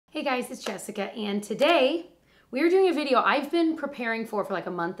Hey guys, it's Jessica, and today we are doing a video I've been preparing for like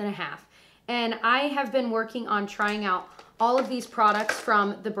a month and a half. And I have been working on trying out all of these products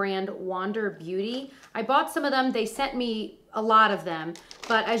from the brand Wander Beauty. I bought some of them. They sent me a lot of them,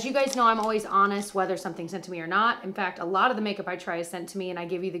 but as you guys know, I'm always honest whether something's sent to me or not. In fact, a lot of the makeup I try is sent to me, and I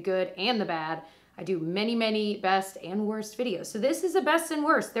give you the good and the bad. I do many best and worst videos. So this is a best and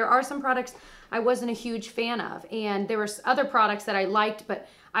worst. There are some products I wasn't a huge fan of, and there were other products that I liked, but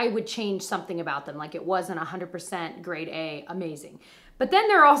I would change something about them. Like it wasn't 100% grade A amazing. But then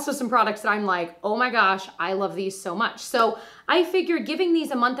there are also some products that I'm like, oh my gosh, I love these so much. So I figured giving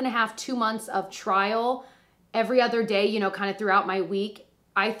these a month and a half, 2 months of trial every other day, you know, kind of throughout my week,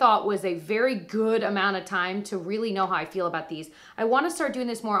 I thought was a very good amount of time to really know how I feel about these. I want to start doing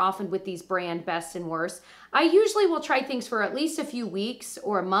this more often with these brand best and worst. I usually will try things for at least a few weeks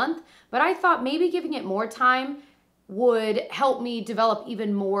or a month, but I thought maybe giving it more time would help me develop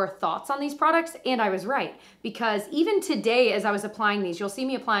even more thoughts on these products. And I was right, because even today as I was applying these, you'll see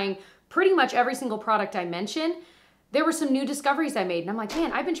me applying pretty much every single product I mention. There were some new discoveries I made, and I'm like,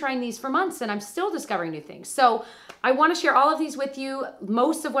 man, I've been trying these for months and I'm still discovering new things. So I want to share all of these with you.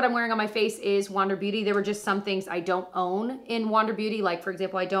 Most of what I'm wearing on my face is Wander Beauty. There were just some things I don't own in Wander Beauty. Like for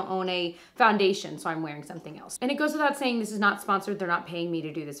example, I don't own a foundation, so I'm wearing something else. And it goes without saying, this is not sponsored. They're not paying me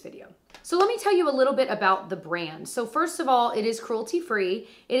to do this video. So let me tell you a little bit about the brand. So first of all, it is cruelty-free.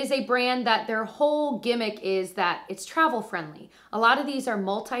 It is a brand that their whole gimmick is that it's travel friendly. A lot of these are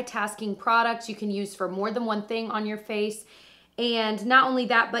multitasking products you can use for more than one thing on your face. And not only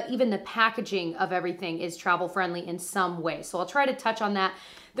that, but even the packaging of everything is travel friendly in some way. So I'll try to touch on that.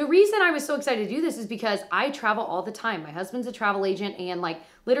 The reason I was so excited to do this is because I travel all the time. My husband's a travel agent, and like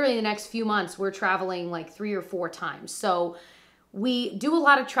literally the next few months, we're traveling like 3 or 4 times. So we do a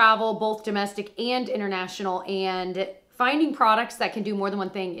lot of travel, both domestic and international, and finding products that can do more than one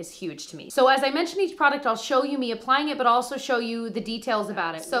thing is huge to me. So as I mention each product, I'll show you me applying it, but also show you the details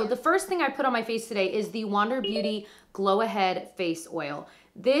about it. So the first thing I put on my face today is the Wander Beauty Glow Ahead Face Oil.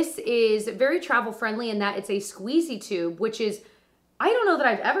 This is very travel friendly in that it's a squeezy tube, which is, I don't know that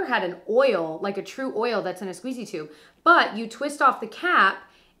I've ever had an oil, like a true oil that's in a squeezy tube, but you twist off the cap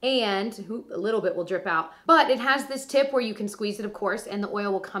and a little bit will drip out. But it has this tip where you can squeeze it, of course, and the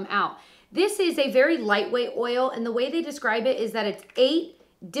oil will come out. This is a very lightweight oil, and the way they describe it is that it's 8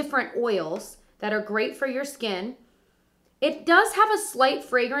 different oils that are great for your skin. It does have a slight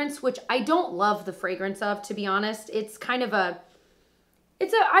fragrance, which I don't love the fragrance of, to be honest. It's kind of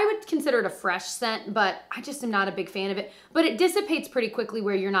I would consider it a fresh scent, but I just am not a big fan of it. But it dissipates pretty quickly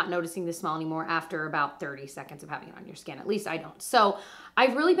where you're not noticing the smell anymore after about 30 seconds of having it on your skin. At least I don't. So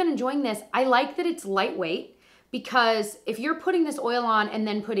I've really been enjoying this. I like that it's lightweight, because if you're putting this oil on and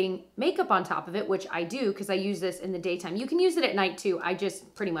then putting makeup on top of it, which I do because I use this in the daytime. You can use it at night too. I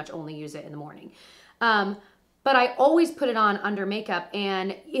just pretty much only use it in the morning. But I always put it on under makeup,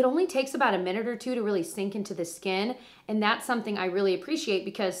 and it only takes about a minute or 2 to really sink into the skin. And that's something I really appreciate,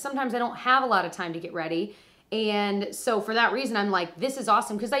 because sometimes I don't have a lot of time to get ready. And so for that reason, I'm like, this is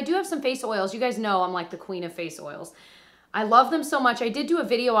awesome, because I do have some face oils. You guys know I'm like the queen of face oils. I love them so much. I did do a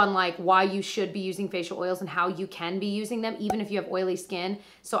video on like why you should be using facial oils and how you can be using them even if you have oily skin.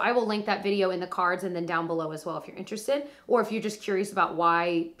 So I will link that video in the cards and then down below as well if you're interested, or if you're just curious about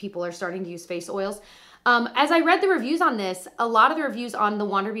why people are starting to use face oils. As I read the reviews on this, a lot of the reviews on the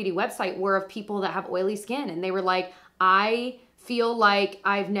Wander Beauty website were of people that have oily skin, and they were like, I feel like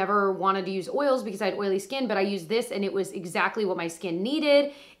I've never wanted to use oils because I had oily skin, but I used this and it was exactly what my skin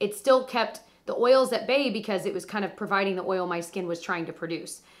needed. It still kept the oils at bay because it was kind of providing the oil my skin was trying to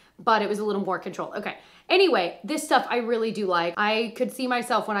produce, but it was a little more controlled. Okay. Anyway, this stuff I really do like. I could see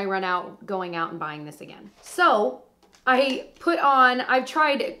myself when I run out, going out and buying this again. So I've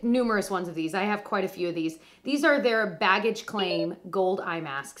tried numerous ones of these. I have quite a few of these. These are their Baggage Claim Gold Eye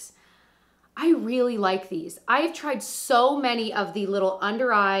Masks. I really like these. I've tried so many of the little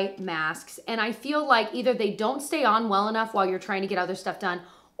under eye masks, and I feel like either they don't stay on well enough while you're trying to get other stuff done,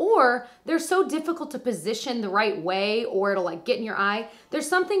 or they're so difficult to position the right way, or it'll like get in your eye. There's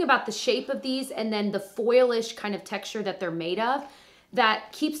something about the shape of these and then the foilish kind of texture that they're made of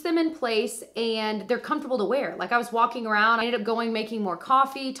that keeps them in place, and they're comfortable to wear. Like I was walking around, I ended up making more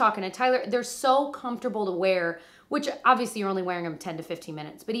coffee, talking to Tyler. They're so comfortable to wear, which obviously you're only wearing them 10 to 15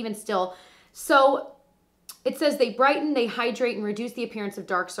 minutes, but even still. So it says they brighten, they hydrate, and reduce the appearance of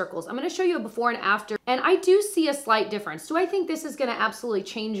dark circles. I'm gonna show you a before and after, and I do see a slight difference. Do I think this is gonna absolutely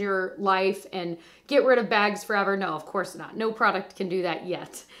change your life and get rid of bags forever? No, of course not. No product can do that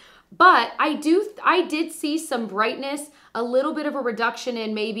yet. But I did see some brightness, a little bit of a reduction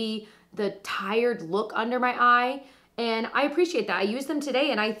in maybe the tired look under my eye, And I appreciate that. I use them today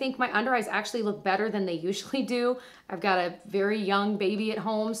and I think my under eyes actually look better than they usually do. I've got a very young baby at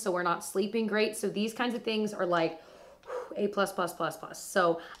home, so we're not sleeping great. So these kinds of things are like A+++++.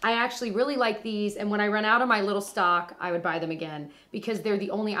 So I actually really like these. And when I run out of my little stock, I would buy them again because they're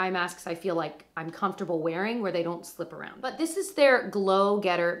the only eye masks I feel like I'm comfortable wearing where they don't slip around. But this is their Glow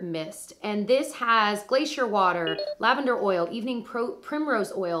Getter Mist. And this has glacier water, lavender oil, evening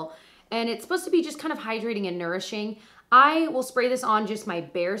primrose oil, and it's supposed to be just kind of hydrating and nourishing. I will spray this on just my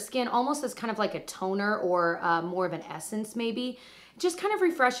bare skin, almost as kind of like a toner or more of an essence maybe. It just kind of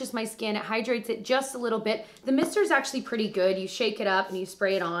refreshes my skin. It hydrates it just a little bit. The mister is actually pretty good. You shake it up and you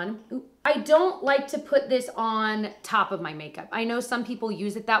spray it on. Ooh. I don't like to put this on top of my makeup. I know some people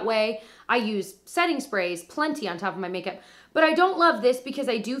use it that way. I use setting sprays plenty on top of my makeup, but I don't love this because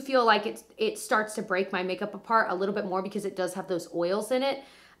I do feel like it starts to break my makeup apart a little bit more because it does have those oils in it.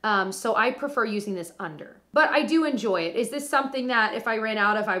 So I prefer using this under, but I do enjoy it. Is this something that if I ran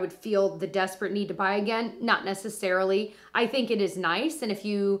out of, I would feel the desperate need to buy again? Not necessarily. I think it is nice. And if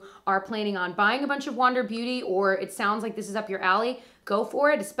you are planning on buying a bunch of Wander Beauty or it sounds like this is up your alley, go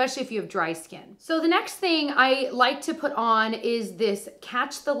for it, especially if you have dry skin. So the next thing I like to put on is this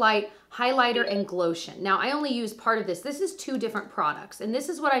Catch the Light highlighter and Glotion. Now I only use part of this. This is 2 different products. And this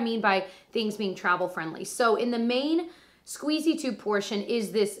is what I mean by things being travel friendly. So in the main squeezy tube portion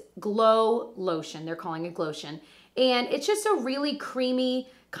is this glow lotion. They're calling it Glotion. And it's just a really creamy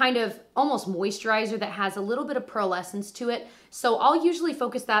kind of almost moisturizer that has a little bit of pearlescence to it. So I'll usually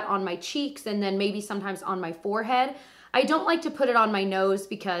focus that on my cheeks and then maybe sometimes on my forehead. I don't like to put it on my nose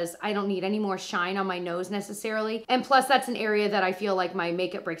because I don't need any more shine on my nose necessarily. And plus that's an area that I feel like my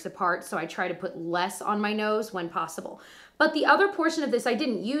makeup breaks apart, so I try to put less on my nose when possible. But the other portion of this I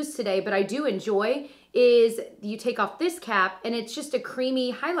didn't use today, but I do enjoy, is you take off this cap and it's just a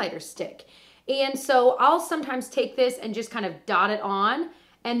creamy highlighter stick. And so I'll sometimes take this and just kind of dot it on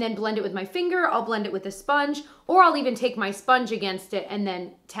and then blend it with my finger. I'll blend it with a sponge, or I'll even take my sponge against it and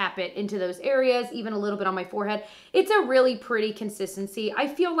then tap it into those areas, even a little bit on my forehead. It's a really pretty consistency. I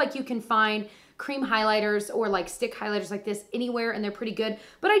feel like you can find cream highlighters or like stick highlighters like this anywhere and they're pretty good.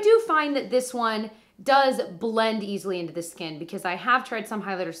 But I do find that this one does blend easily into the skin because I have tried some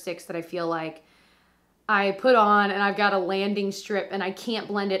highlighter sticks that I feel like I put on and I've got a landing strip and I can't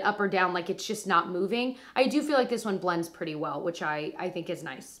blend it up or down, like it's just not moving. I do feel like this one blends pretty well, which I think is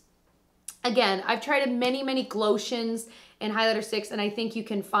nice. Again, I've tried many Glotions and highlighter sticks and I think you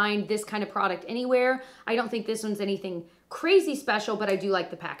can find this kind of product anywhere. I don't think this one's anything crazy special, but I do like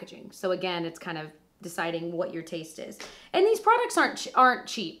the packaging. So again, it's kind of deciding what your taste is. And these products aren't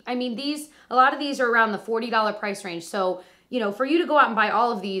cheap. I mean, a lot of these are around the $40 price range. So you know, for you to go out and buy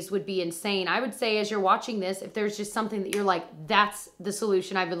all of these would be insane. I would say as you're watching this, if there's just something that you're like, that's the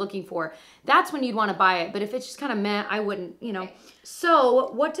solution I've been looking for, that's when you'd want to buy it. But if it's just kind of meh, I wouldn't, you know.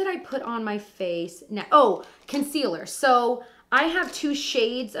 So what did I put on my face now? Oh, concealer. So I have 2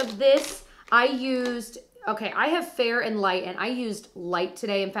 shades of this. I have fair and light, and I used light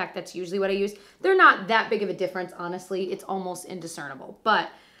today. In fact, that's usually what I use. They're not that big of a difference, honestly. It's almost indiscernible.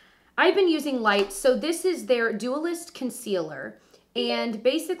 But I've been using light. So this is their Dualist concealer. And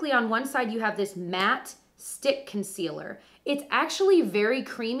basically on one side you have this matte stick concealer. It's actually very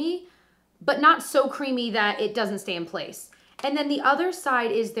creamy, but not so creamy that it doesn't stay in place. And then the other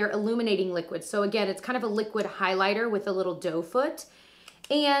side is their illuminating liquid. So again, it's kind of a liquid highlighter with a little doe foot.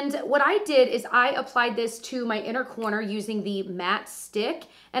 And what I did is I applied this to my inner corner using the matte stick.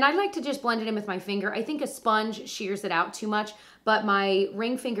 And I like to just blend it in with my finger. I think a sponge shears it out too much, but my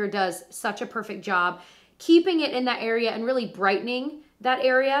ring finger does such a perfect job keeping it in that area and really brightening that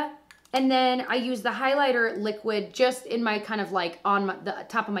area. And then I use the highlighter liquid just in my kind of like on the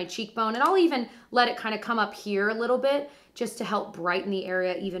top of my cheekbone. And I'll even let it kind of come up here a little bit just to help brighten the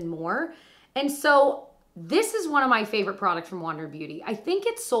area even more. And so this is one of my favorite products from Wander Beauty. I think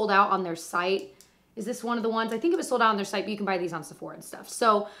it's sold out on their site. Is this one of the ones? I think it was sold out on their site, but you can buy these on Sephora and stuff.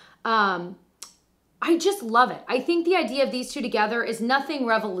 So I just love it. I think the idea of these 2 together is nothing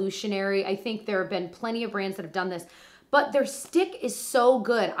revolutionary. I think there have been plenty of brands that have done this, but their stick is so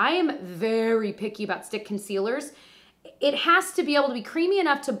good. I am very picky about stick concealers. It has to be able to be creamy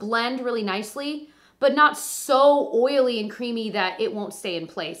enough to blend really nicely, but not so oily and creamy that it won't stay in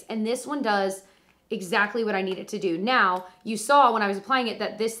place. And this one does exactly what I need it to do. Now, you saw when I was applying it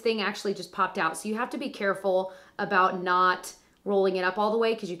that this thing actually just popped out. So you have to be careful about not rolling it up all the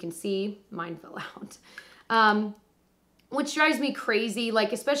way because you can see mine fell out. Which drives me crazy,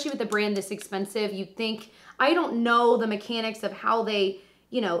 like especially with a brand this expensive. You'd think, I don't know the mechanics of how they,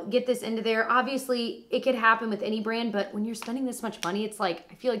 you know, get this into there. Obviously, it could happen with any brand, but when you're spending this much money, it's like,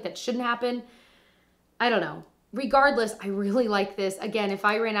 I feel like that shouldn't happen. I don't know. regardless, I really like this. Again, if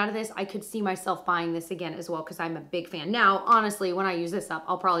I ran out of this, I could see myself buying this again as well because I'm a big fan. Now, honestly, when I use this up,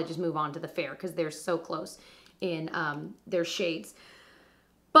 I'll probably just move on to the Fair because they're so close in their shades.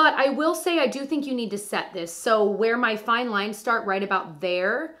 But I will say I do think you need to set this. So where my fine lines start, right about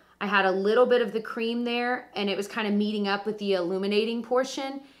there, I had a little bit of the cream there and it was kind of meeting up with the illuminating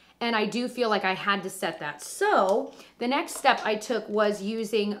portion. And I do feel like I had to set that. So the next step I took was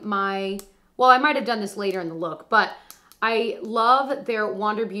using my, well, I might have done this later in the look, but I love their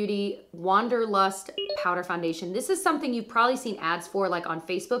Wander Beauty Wanderlust Powder Foundation. This is something you've probably seen ads for, like on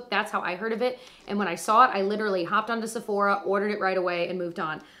Facebook. That's how I heard of it. And when I saw it, I literally hopped onto Sephora, ordered it right away, and moved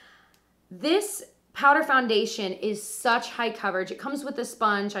on. This powder foundation is such high coverage. It comes with a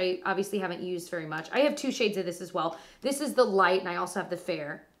sponge. I obviously haven't used very much. I have 2 shades of this as well. This is the light, and I also have the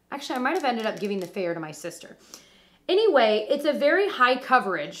Fair. Actually, I might have ended up giving the Fair to my sister. Anyway, it's a very high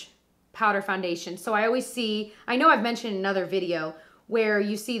coverage powder foundation. So I always see, I know I've mentioned in another video where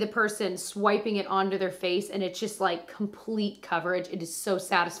you see the person swiping it onto their face and it's just like complete coverage. It is so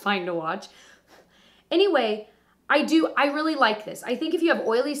satisfying to watch. Anyway, I really like this. I think if you have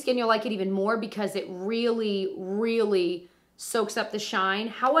oily skin, you'll like it even more because it really, really soaks up the shine.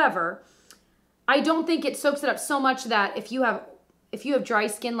 However, I don't think it soaks it up so much that if you have dry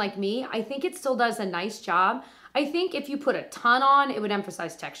skin like me, I think it still does a nice job. I think if you put a ton on, it would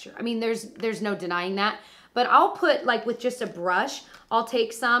emphasize texture. I mean, there's no denying that. But I'll put, like with just a brush, I'll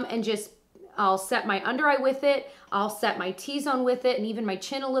take some and I'll set my under eye with it. I'll set my T-zone with it and even my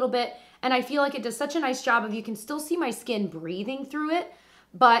chin a little bit. And I feel like it does such a nice job of, you can still see my skin breathing through it,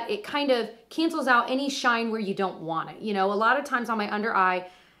 but it kind of cancels out any shine where you don't want it. You know, a lot of times on my under eye,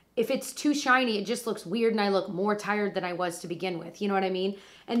 if it's too shiny, it just looks weird and I look more tired than I was to begin with. You know what I mean?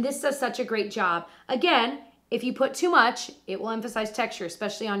 And this does such a great job. Again, if you put too much, it will emphasize texture,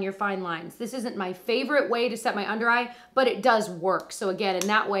 especially on your fine lines. This isn't my favorite way to set my under eye, but it does work. So again, in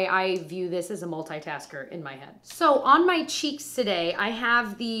that way, I view this as a multitasker in my head. So on my cheeks today, I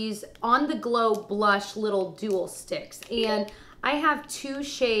have these On The Glow blush little dual sticks. And I have 2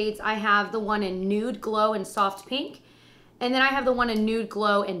 shades. I have the one in Nude Glow and Soft Pink. And then I have the one in Nude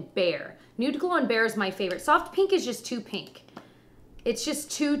Glow and Bare. Nude Glow and Bare is my favorite. Soft Pink is just too pink. It's just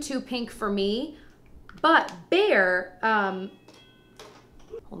too pink for me. But Bare,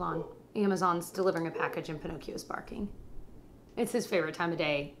 hold on, Amazon's delivering a package and Pinocchio's barking. It's his favorite time of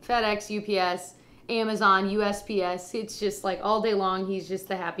day. FedEx, UPS, Amazon, USPS, it's just like all day long, he's just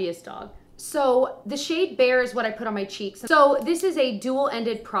the happiest dog. So the shade Bare is what I put on my cheeks. So this is a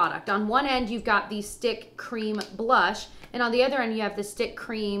dual-ended product. On one end, you've got the stick cream blush, and on the other end, you have the stick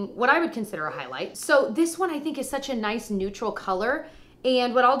cream, what I would consider a highlight. So this one I think is such a nice neutral color.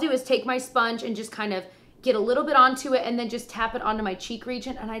 And what I'll do is take my sponge and just kind of get a little bit onto it and then just tap it onto my cheek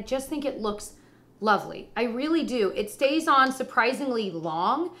region. And I just think it looks lovely. I really do. It stays on surprisingly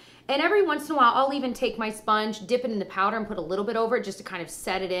long. And every once in a while, I'll even take my sponge, dip it in the powder and put a little bit over it just to kind of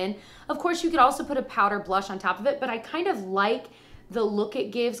set it in. Of course, you could also put a powder blush on top of it, but I kind of like the look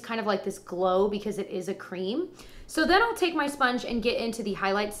it gives, kind of like this glow because it is a cream. So then I'll take my sponge and get into the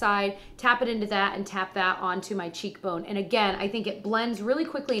highlight side, tap it into that and tap that onto my cheekbone. And again, I think it blends really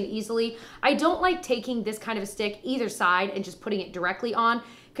quickly and easily. I don't like taking this kind of a stick either side and just putting it directly on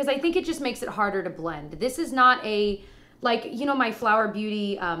because I think it just makes it harder to blend. This is not a, like, you know, my Flower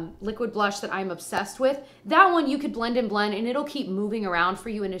Beauty liquid blush that I'm obsessed with. That one you could blend and blend and it'll keep moving around for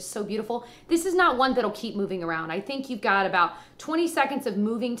you and it's so beautiful. This is not one that'll keep moving around. I think you've got about 20 seconds of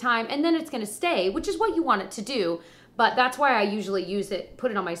moving time and then it's gonna stay, which is what you want it to do. But that's why I usually use it, put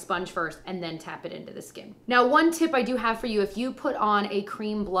it on my sponge first and then tap it into the skin. Now, one tip I do have for you, if you put on a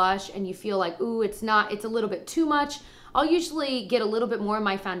cream blush and you feel like, ooh, it's a little bit too much, I'll usually get a little bit more of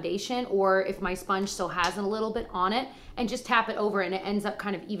my foundation, or if my sponge still has a little bit on it, and just tap it over and it ends up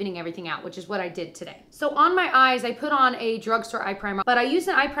kind of evening everything out, which is what I did today. So on my eyes, I put on a drugstore eye primer, but I used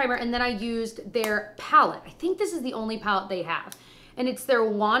an eye primer and then I used their palette. I think this is the only palette they have, and it's their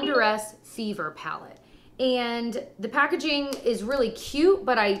Wanderess Fever palette. And the packaging is really cute,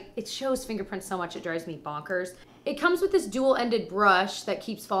 but it shows fingerprints so much it drives me bonkers. It comes with this dual-ended brush that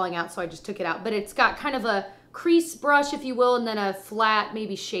keeps falling out, so I just took it out, but it's got kind of a crease brush, if you will, and then a flat,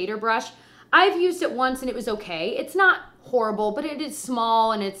 maybe shader brush. I've used it once and it was okay. It's not horrible, but it is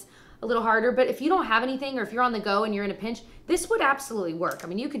small and it's a little harder. But if you don't have anything, or if you're on the go and you're in a pinch, this would absolutely work. I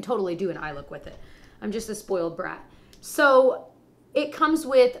mean, you can totally do an eye look with it. I'm just a spoiled brat. So it comes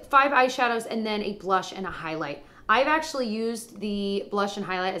with 5 eyeshadows and then a blush and a highlight. I've actually used the blush and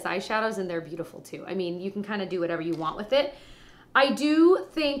highlight as eyeshadows and they're beautiful too. I mean, you can kind of do whatever you want with it. I do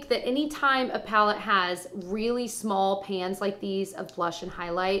think that anytime a palette has really small pans like these of blush and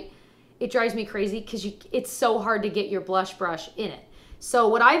highlight, it drives me crazy because it's so hard to get your blush brush in it. So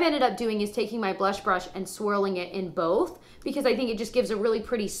what I've ended up doing is taking my blush brush and swirling it in both, because I think it just gives a really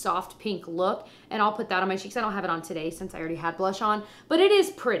pretty soft pink look. And I'll put that on my cheeks. I don't have it on today since I already had blush on, but it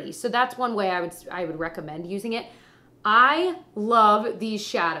is pretty. So that's one way I would recommend using it. I love these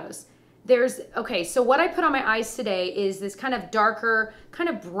shadows. Okay, so what I put on my eyes today is this kind of darker, kind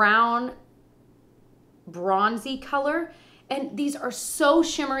of brown, bronzy color. And these are so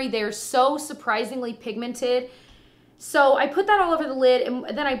shimmery. They're so surprisingly pigmented. So I put that all over the lid,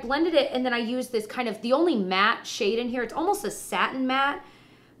 and then I blended it, and then I used this kind of, the only matte shade in here, it's almost a satin matte,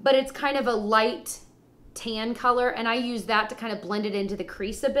 but it's kind of a light tan color, and I used that to kind of blend it into the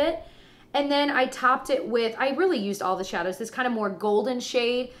crease a bit. And then I topped it with, I really used all the shadows, this kind of more golden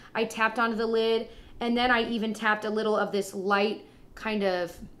shade I tapped onto the lid, and then I even tapped a little of this light kind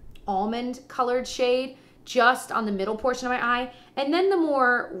of almond colored shade just on the middle portion of my eye. And then the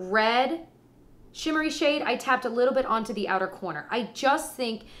more red shimmery shade, I tapped a little bit onto the outer corner. I just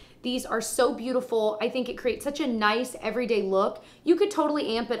think these are so beautiful. I think it creates such a nice everyday look. You could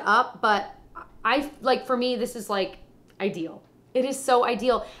totally amp it up, but for me, this is like ideal. It is so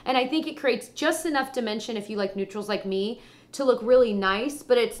ideal. And I think it creates just enough dimension, if you like neutrals like me, to look really nice,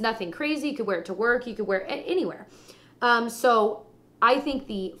 but it's nothing crazy. You could wear it to work. You could wear it anywhere. So I think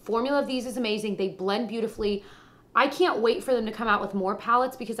the formula of these is amazing. They blend beautifully. I can't wait for them to come out with more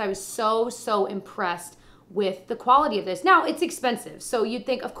palettes because I was so impressed with the quality of this. Now, it's expensive, so you'd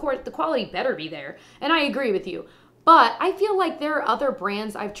think, of course, the quality better be there, and I agree with you. But I feel like there are other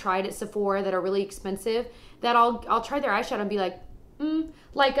brands I've tried at Sephora that are really expensive that I'll try their eyeshadow and be like,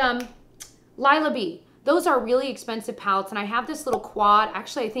 Lila B. Those are really expensive palettes, and I have this little quad.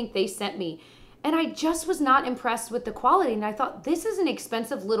 Actually, I think they sent me, and I just was not impressed with the quality, and I thought, this is an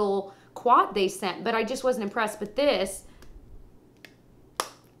expensive little quad they sent, but I just wasn't impressed. But this,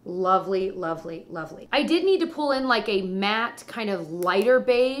 lovely, lovely, lovely. I did need to pull in like a matte kind of lighter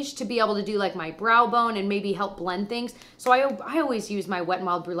beige to be able to do like my brow bone and maybe help blend things. So I always use my Wet n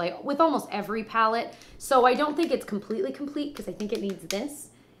Wild Brulee with almost every palette. So I don't think it's completely complete because I think it needs this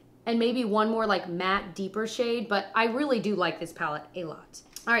and maybe one more like matte deeper shade, but I really do like this palette a lot.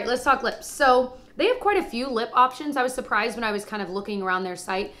 All right, let's talk lips. So they have quite a few lip options. I was surprised when I was kind of looking around their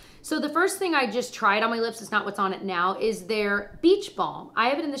site. So the first thing I just tried on my lips, it's not what's on it now, is their Beach Balm. I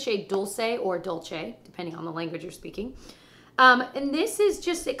have it in the shade Dulce or Dolce, depending on the language you're speaking. And this is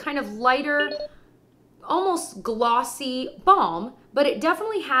just a kind of lighter, almost glossy balm, but it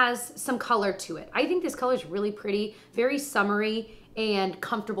definitely has some color to it. I think this color is really pretty, very summery and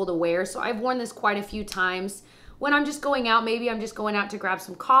comfortable to wear. So I've worn this quite a few times. When I'm just going out, maybe I'm just going out to grab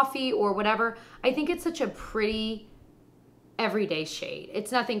some coffee or whatever, I think it's such a pretty everyday shade.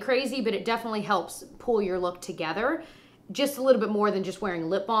 It's nothing crazy, but it definitely helps pull your look together just a little bit more than just wearing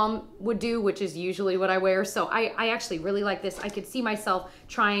lip balm would do, which is usually what I wear. So I actually really like this. I could see myself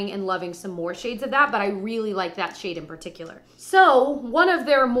trying and loving some more shades of that, but I really like that shade in particular. So one of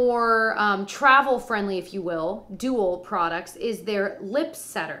their more travel friendly, if you will, dual products is their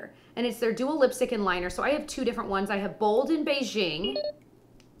Lipsetter, and it's their dual lipstick and liner. So I have two different ones. I have Bold in Beijing,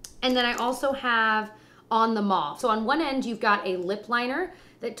 and then I also have On the Mauve. So on one end, you've got a lip liner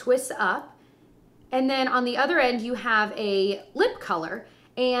that twists up, and then on the other end, you have a lip color,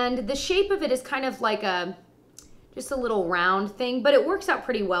 and the shape of it is kind of like just a little round thing, but it works out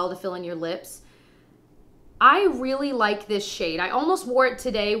pretty well to fill in your lips. I really like this shade. I almost wore it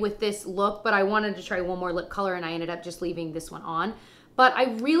today with this look, but I wanted to try one more lip color, and I ended up just leaving this one on. But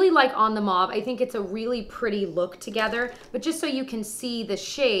I really like On the Mauve. I think it's a really pretty look together, but just so you can see the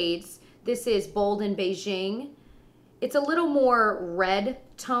shades, this is Bold in Beijing. It's a little more red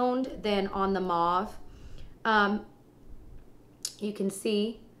toned than On the Mauve. You can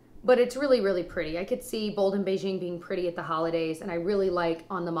see, but it's really, really pretty. I could see Bold in Beijing being pretty at the holidays, and I really like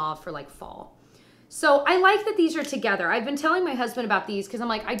On the Mauve for like fall. So I like that these are together. I've been telling my husband about these because I'm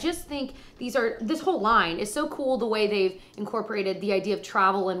like, I just think this whole line is so cool, the way they've incorporated the idea of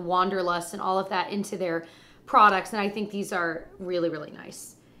travel and wanderlust and all of that into their products. And I think these are really, really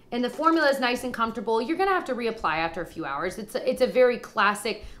nice. And the formula is nice and comfortable. You're gonna have to reapply after a few hours. It's a very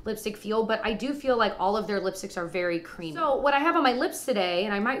classic lipstick feel, but I do feel like all of their lipsticks are very creamy. So what I have on my lips today,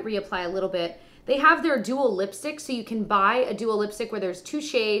 and I might reapply a little bit, they have their dual lipstick, so you can buy a dual lipstick where there's two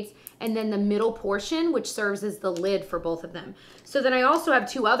shades and then the middle portion, which serves as the lid for both of them. So then I also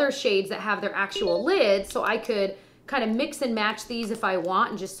have two other shades that have their actual lids, so I could kind of mix and match these if I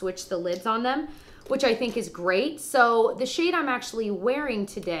want and just switch the lids on them, which I think is great. So the shade I'm actually wearing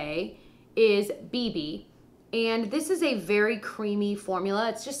today is BB, and this is a very creamy formula.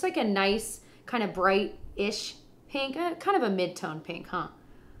 It's just like a nice kind of bright-ish pink, kind of a mid-tone pink, huh?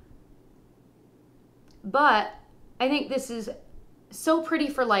 but I think this is so pretty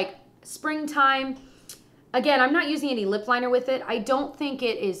for like springtime. Again, I'm not using any lip liner with it. I don't think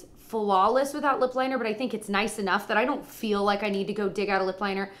it is flawless without lip liner, but I think it's nice enough that I don't feel like I need to go dig out a lip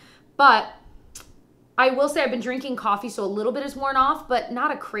liner. But I will say I've been drinking coffee, so a little bit is worn off, but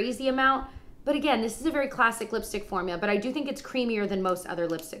not a crazy amount. But again, this is a very classic lipstick formula, but I do think it's creamier than most other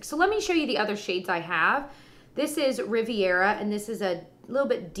lipsticks. So let me show you the other shades I have. This is Riviera, and this is a little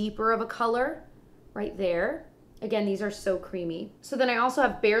bit deeper of a color right there. Again, these are so creamy. So then I also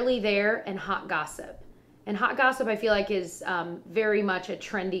have Barely There and Hot Gossip. And Hot Gossip, I feel like, is very much a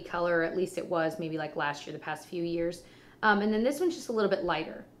trendy color, or at least it was maybe like last year, the past few years. And then this one's just a little bit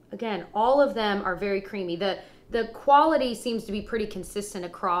lighter. Again, all of them are very creamy. The quality seems to be pretty consistent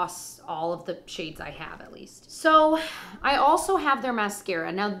across all of the shades I have, at least. So I also have their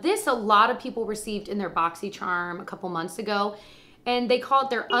mascara. Now this, a lot of people received in their BoxyCharm a couple months ago, and they call it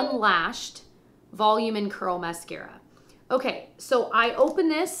their Unlashed Volume and Curl Mascara. Okay, so I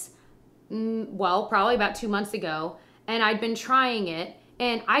opened this, well, probably about 2 months ago, and I'd been trying it,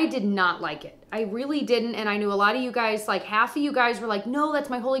 and I did not like it. I really didn't, and I knew a lot of you guys, like half of you guys were like, no, that's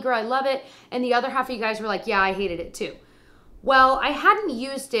my holy grail, I love it, and the other half of you guys were like, yeah, I hated it too. Well, I hadn't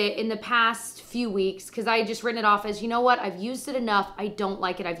used it in the past few weeks because I had just written it off as, you know what, I've used it enough, I don't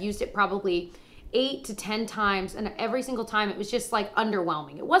like it. I've used it probably 8 to 10 times, and every single time it was just like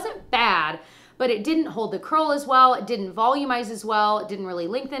underwhelming. It wasn't bad, but it didn't hold the curl as well, it didn't volumize as well, it didn't really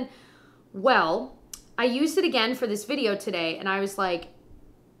lengthen. Well, I used it again for this video today, and I was like,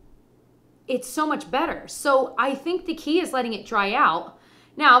 it's so much better. So I think the key is letting it dry out.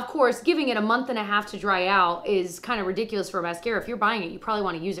 Now, of course, giving it a month and a half to dry out is kind of ridiculous for a mascara. If you're buying it, you probably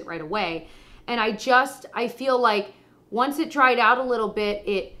want to use it right away. And I feel like once it dried out a little bit,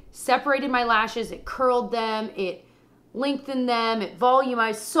 it separated my lashes, it curled them, it lengthened them, it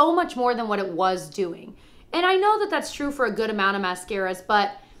volumized so much more than what it was doing. And I know that that's true for a good amount of mascaras,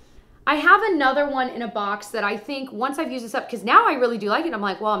 but I have another one in a box that I think once I've used this up, because now I really do like it. I'm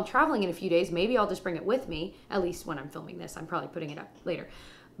like, well, I'm traveling in a few days. Maybe I'll just bring it with me, at least when I'm filming this. I'm probably putting it up later.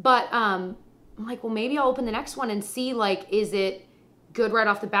 But I'm like, well, maybe I'll open the next one and see, like, is it good right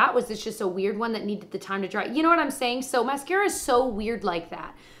off the bat? Was this just a weird one that needed the time to dry? You know what I'm saying? So mascara is so weird like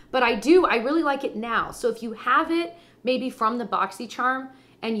that. But I really like it now. So if you have it maybe from the BoxyCharm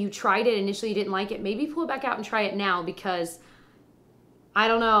and you tried it initially, you didn't like it, maybe pull it back out and try it now, because I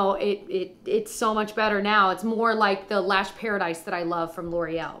don't know, it's so much better now. It's more like the Lash Paradise that I love from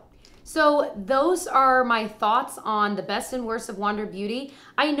L'Oreal. So those are my thoughts on the best and worst of Wander Beauty.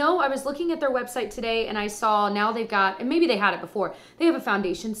 I know I was looking at their website today and I saw now they've got, and maybe they had it before, they have a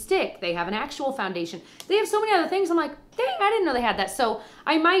foundation stick, they have an actual foundation, they have so many other things. I'm like, dang, I didn't know they had that. So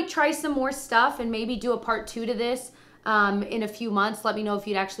I might try some more stuff and maybe do a part 2 to this in a few months. Let me know if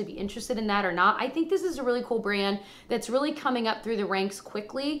you'd actually be interested in that or not. I think this is a really cool brand that's really coming up through the ranks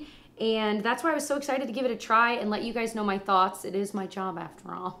quickly, and that's why I was so excited to give it a try and let you guys know my thoughts. It is my job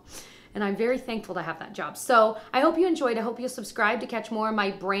after all, and I'm very thankful to have that job. So I hope you enjoyed. I hope you'll subscribe to catch more of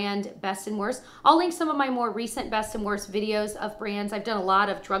my brand best and worst. I'll link some of my more recent best and worst videos of brands. I've done a lot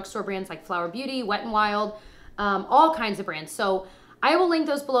of drugstore brands like Flower Beauty, Wet n Wild, all kinds of brands. So I will link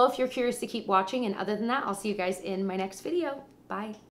those below if you're curious to keep watching. And other than that, I'll see you guys in my next video. Bye.